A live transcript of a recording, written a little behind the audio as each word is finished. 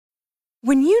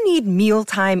When you need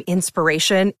mealtime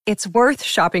inspiration, it's worth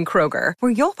shopping Kroger,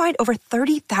 where you'll find over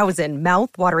 30,000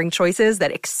 mouth-watering choices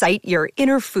that excite your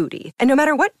inner foodie. And no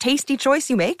matter what tasty choice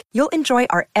you make, you'll enjoy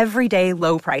our everyday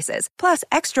low prices, plus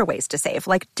extra ways to save,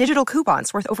 like digital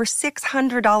coupons worth over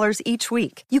 $600 each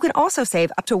week. You can also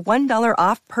save up to $1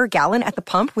 off per gallon at the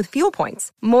pump with fuel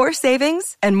points. More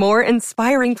savings and more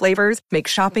inspiring flavors make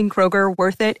shopping Kroger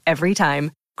worth it every time.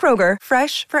 Kroger,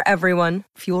 fresh for everyone.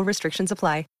 Fuel restrictions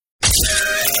apply.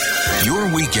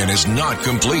 Your weekend is not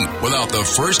complete without the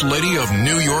First Lady of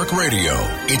New York Radio.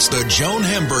 It's the Joan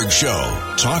Hamburg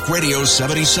Show. Talk Radio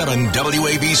 77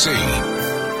 WABC.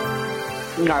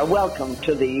 All right, welcome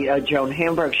to the Joan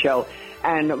Hamburg Show.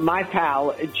 And my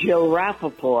pal, Jill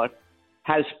Rappaport,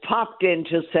 has popped in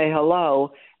to say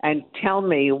hello and tell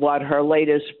me what her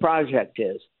latest project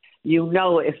is. You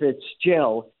know, if it's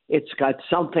Jill, it's got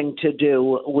something to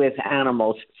do with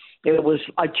animals. It was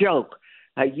a joke.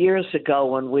 Years ago,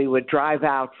 when we would drive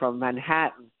out from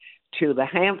Manhattan to the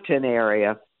Hampton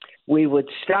area, we would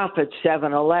stop at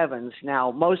 7-Elevens.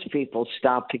 Now, most people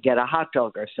stop to get a hot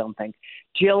dog or something.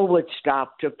 Jill would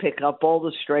stop to pick up all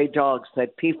the stray dogs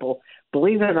that people,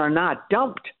 believe it or not,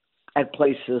 dumped at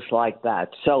places like that.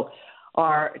 So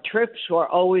our trips were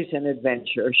always an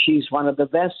adventure. She's one of the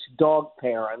best dog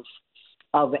parents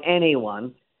of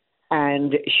anyone,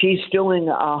 and she's doing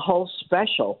a whole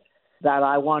special that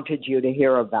I wanted you to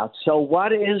hear about. So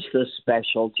what is the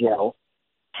special, Jill?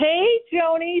 Hey,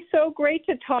 Joni, so great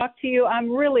to talk to you.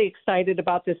 I'm really excited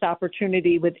about this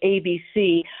opportunity with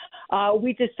ABC.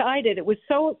 We decided it was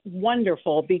so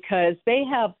wonderful because they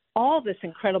have all this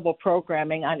incredible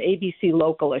programming on ABC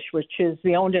Localish, which is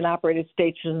the owned and operated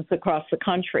stations across the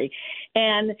country.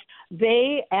 And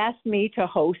they asked me to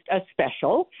host a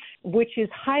special, which is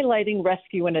highlighting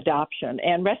rescue and adoption.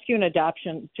 And rescue and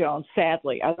adoption, Joan,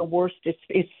 sadly, are the worst.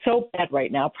 It's so bad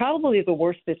right now, probably the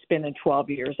worst it's been in 12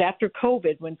 years. After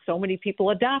COVID, when so many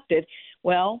people adopted,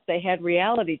 well, they had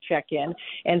reality check in,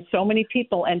 and so many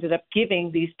people ended up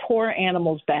giving these poor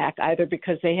animals back, either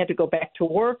because they had to go back to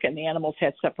work and the animals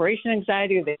had separation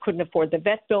anxiety, or they couldn't afford the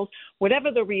vet bills.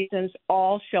 Whatever the reasons,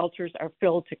 all shelters are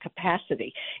filled to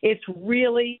capacity. It's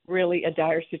really, really a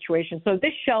dire situation. So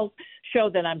this show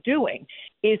that I'm doing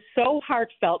is so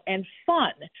heartfelt and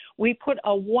fun. We put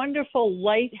a wonderful,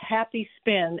 light, happy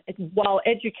spin while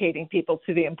educating people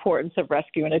to the importance of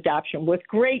rescue and adoption with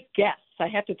great guests. I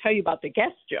have to tell you about the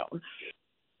guests, Joan.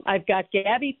 I've got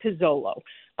Gabby Pizzolo,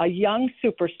 a young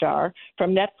superstar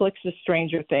from Netflix's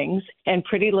Stranger Things and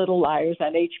Pretty Little Liars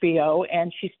on HBO,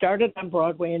 and she started on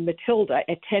Broadway in Matilda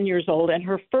at 10 years old, and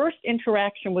her first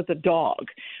interaction with a dog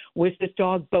was this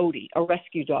dog, Bodie, a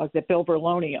rescue dog that Bill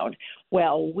Berloni owned.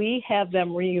 Well, we have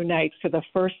them reunite for the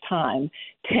first time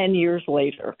 10 years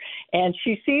later, and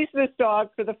she sees this dog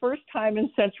for the first time in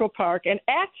Central Park and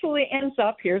actually ends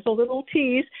up, here's a little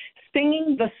tease,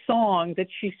 singing the song that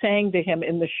she sang to him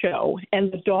in the show.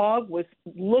 And the dog was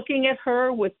looking at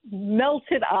her with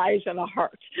melted eyes and a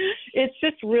heart. It's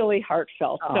just really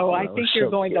heartfelt. So I think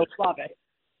you're going to love it.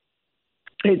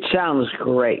 It sounds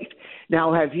great.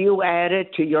 Now, have you added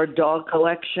to your dog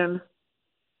collection?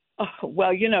 Oh,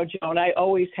 well, you know, Joan, I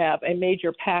always have a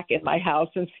major pack in my house.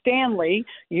 And Stanley,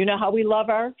 you know how we love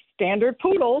our standard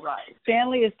poodles. Right.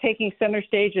 Stanley is taking center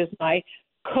stage as my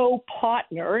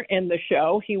co-partner in the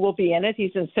show. He will be in it. He's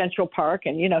in Central Park,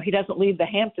 and, you know, he doesn't leave the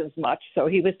Hamptons much, so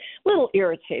he was a little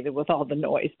irritated with all the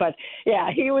noise. But, yeah,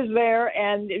 he was there.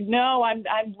 And, no, I'm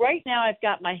right now I've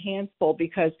got my hands full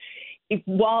because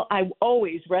while I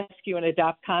always rescue and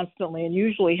adopt constantly and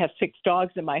usually have 6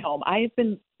 dogs in my home, I have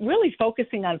been really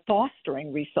focusing on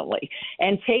fostering recently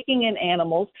and taking in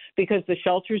animals because the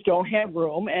shelters don't have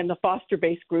room and the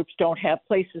foster-based groups don't have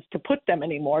places to put them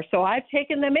anymore. So I've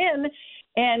taken them in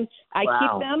and I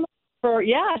keep them for,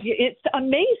 it's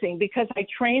amazing because I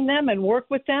train them and work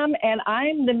with them, and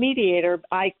I'm the mediator,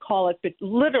 I call it, but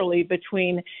literally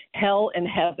between hell and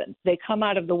heaven. They come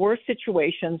out of the worst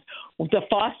situations. The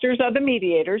fosters are the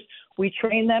mediators. We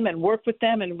train them and work with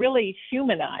them and really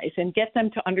humanize and get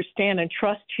them to understand and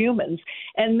trust humans.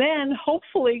 And then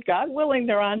hopefully, God willing,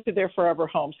 they're on to their forever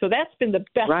home. So that's been the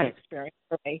best experience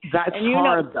for me. That's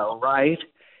hard, though, right?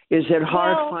 Is it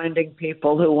hard finding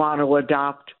people who want to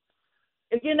adopt?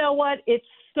 You know what? It's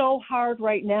so hard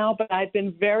right now, but I've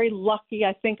been very lucky.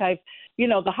 I think the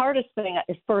hardest thing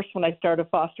at first when I started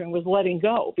fostering was letting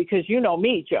go because you know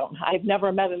me, Joan. I've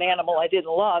never met an animal I didn't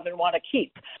love and want to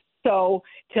keep. So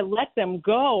to let them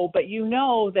go, but you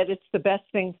know that it's the best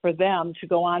thing for them to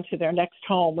go on to their next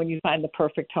home when you find the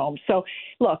perfect home. So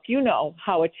look, you know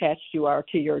how attached you are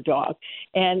to your dog,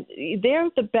 and they're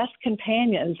the best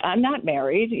companions. I'm not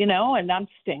married, you know, and I'm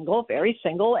single, very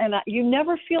single, and you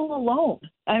never feel alone.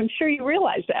 I'm sure you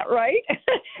realize that, right?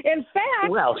 In fact,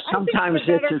 well, sometimes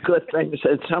it's a good thing,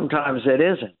 and sometimes it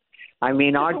isn't. I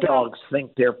mean, our dogs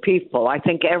think they're people. I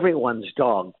think everyone's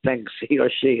dog thinks he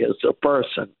or she is a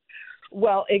person.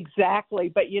 Well,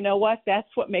 exactly. But you know what? That's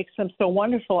what makes them so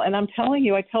wonderful. And I'm telling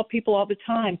you, I tell people all the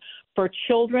time, for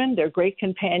children, they're great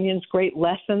companions, great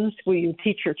lessons where you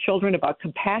teach your children about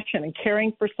compassion and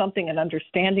caring for something and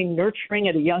understanding, nurturing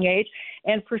at a young age.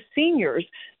 And for seniors,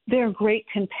 they're great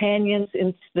companions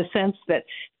in the sense that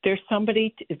there's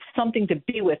something to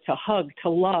be with, to hug, to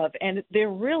love. And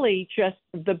they're really just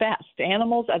the best.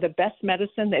 Animals are the best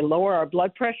medicine. They lower our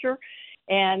blood pressure.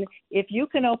 And if you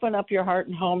can open up your heart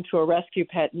and home to a rescue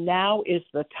pet, now is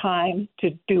the time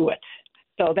to do it.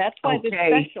 So that's why this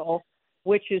special,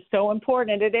 which is so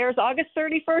important, and it airs August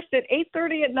 31st at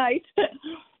 8:30 at night.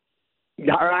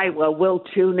 All right. Well, we'll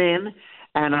tune in,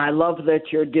 and I love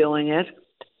that you're doing it.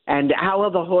 And how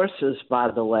are the horses,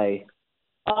 by the way?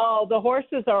 Oh, the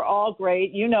horses are all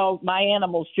great. You know, my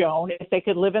animals, Joan, if they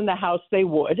could live in the house, they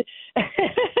would.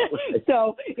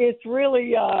 So it's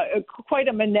really quite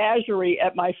a menagerie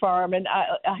at my farm, and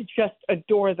I just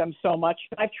adore them so much.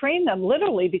 I've trained them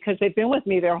literally because they've been with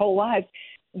me their whole lives.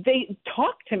 They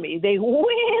talk to me. They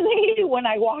whinny when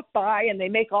I walk by, and they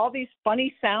make all these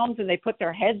funny sounds, and they put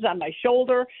their heads on my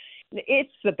shoulder.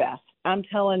 It's the best. I'm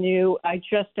telling you, I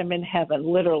just am in heaven,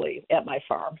 literally, at my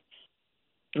farm.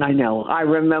 I know. I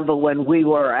remember when we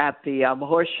were at the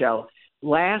horse show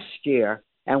last year,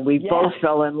 and we both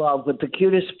fell in love with the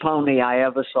cutest pony I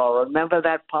ever saw. Remember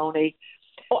that pony?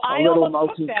 A little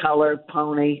multicolored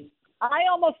pony. I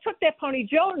almost took that pony.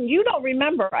 Joan, you don't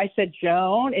remember. I said,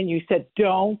 Joan, and you said,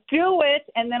 don't do it.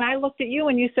 And then I looked at you,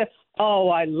 and you said, oh,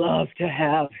 I'd love to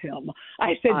have him.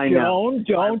 I said, Joan,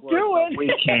 don't do it.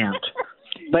 We can't.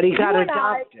 But he got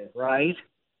adopted, right?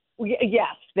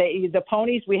 Yes, the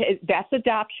ponies. That's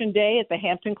Adoption Day at the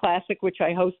Hampton Classic, which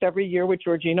I host every year with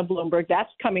Georgina Bloomberg. That's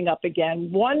coming up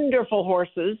again. Wonderful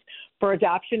horses for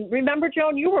adoption. Remember,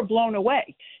 Joan, you were blown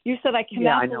away. You said, I cannot.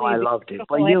 Yeah, I know. I loved it.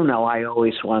 But you know, I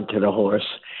always wanted a horse,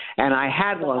 and I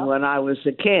had one when I was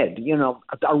a kid. You know,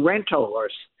 a rental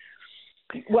horse.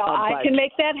 Well, I can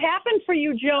make that happen for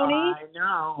you, Joni. I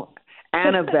know.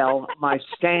 Annabelle, my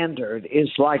standard, is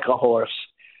like a horse.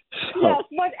 So. Yes,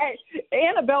 but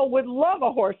Annabelle would love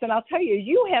a horse, and I'll tell you,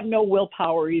 you have no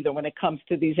willpower either when it comes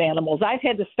to these animals. I've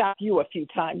had to stop you a few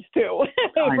times, too,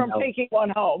 from taking one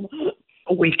home.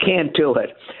 We can't do it,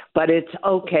 but it's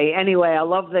okay. Anyway, I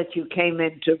love that you came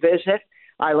in to visit.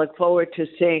 I look forward to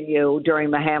seeing you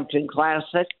during the Hampton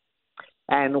Classic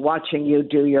and watching you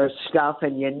do your stuff,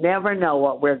 and you never know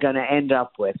what we're going to end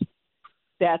up with.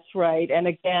 That's right. And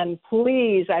again,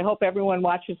 please, I hope everyone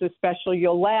watches this special.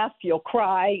 You'll laugh, you'll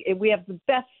cry. We have the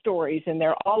best stories in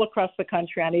there all across the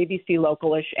country on ABC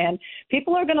Localish, and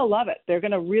people are going to love it. They're going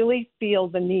to really feel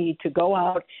the need to go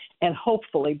out and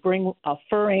hopefully bring a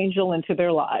fur angel into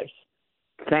their lives.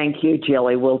 Thank you,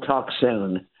 Jilly. We'll talk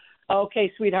soon.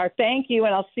 Okay, sweetheart. Thank you,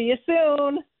 and I'll see you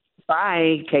soon.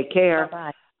 Bye. Take care.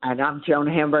 Bye-bye. And I'm Joan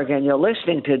Hamburg, and you're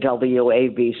listening to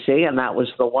WABC, and that was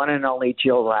the one and only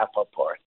Jill Rappaport.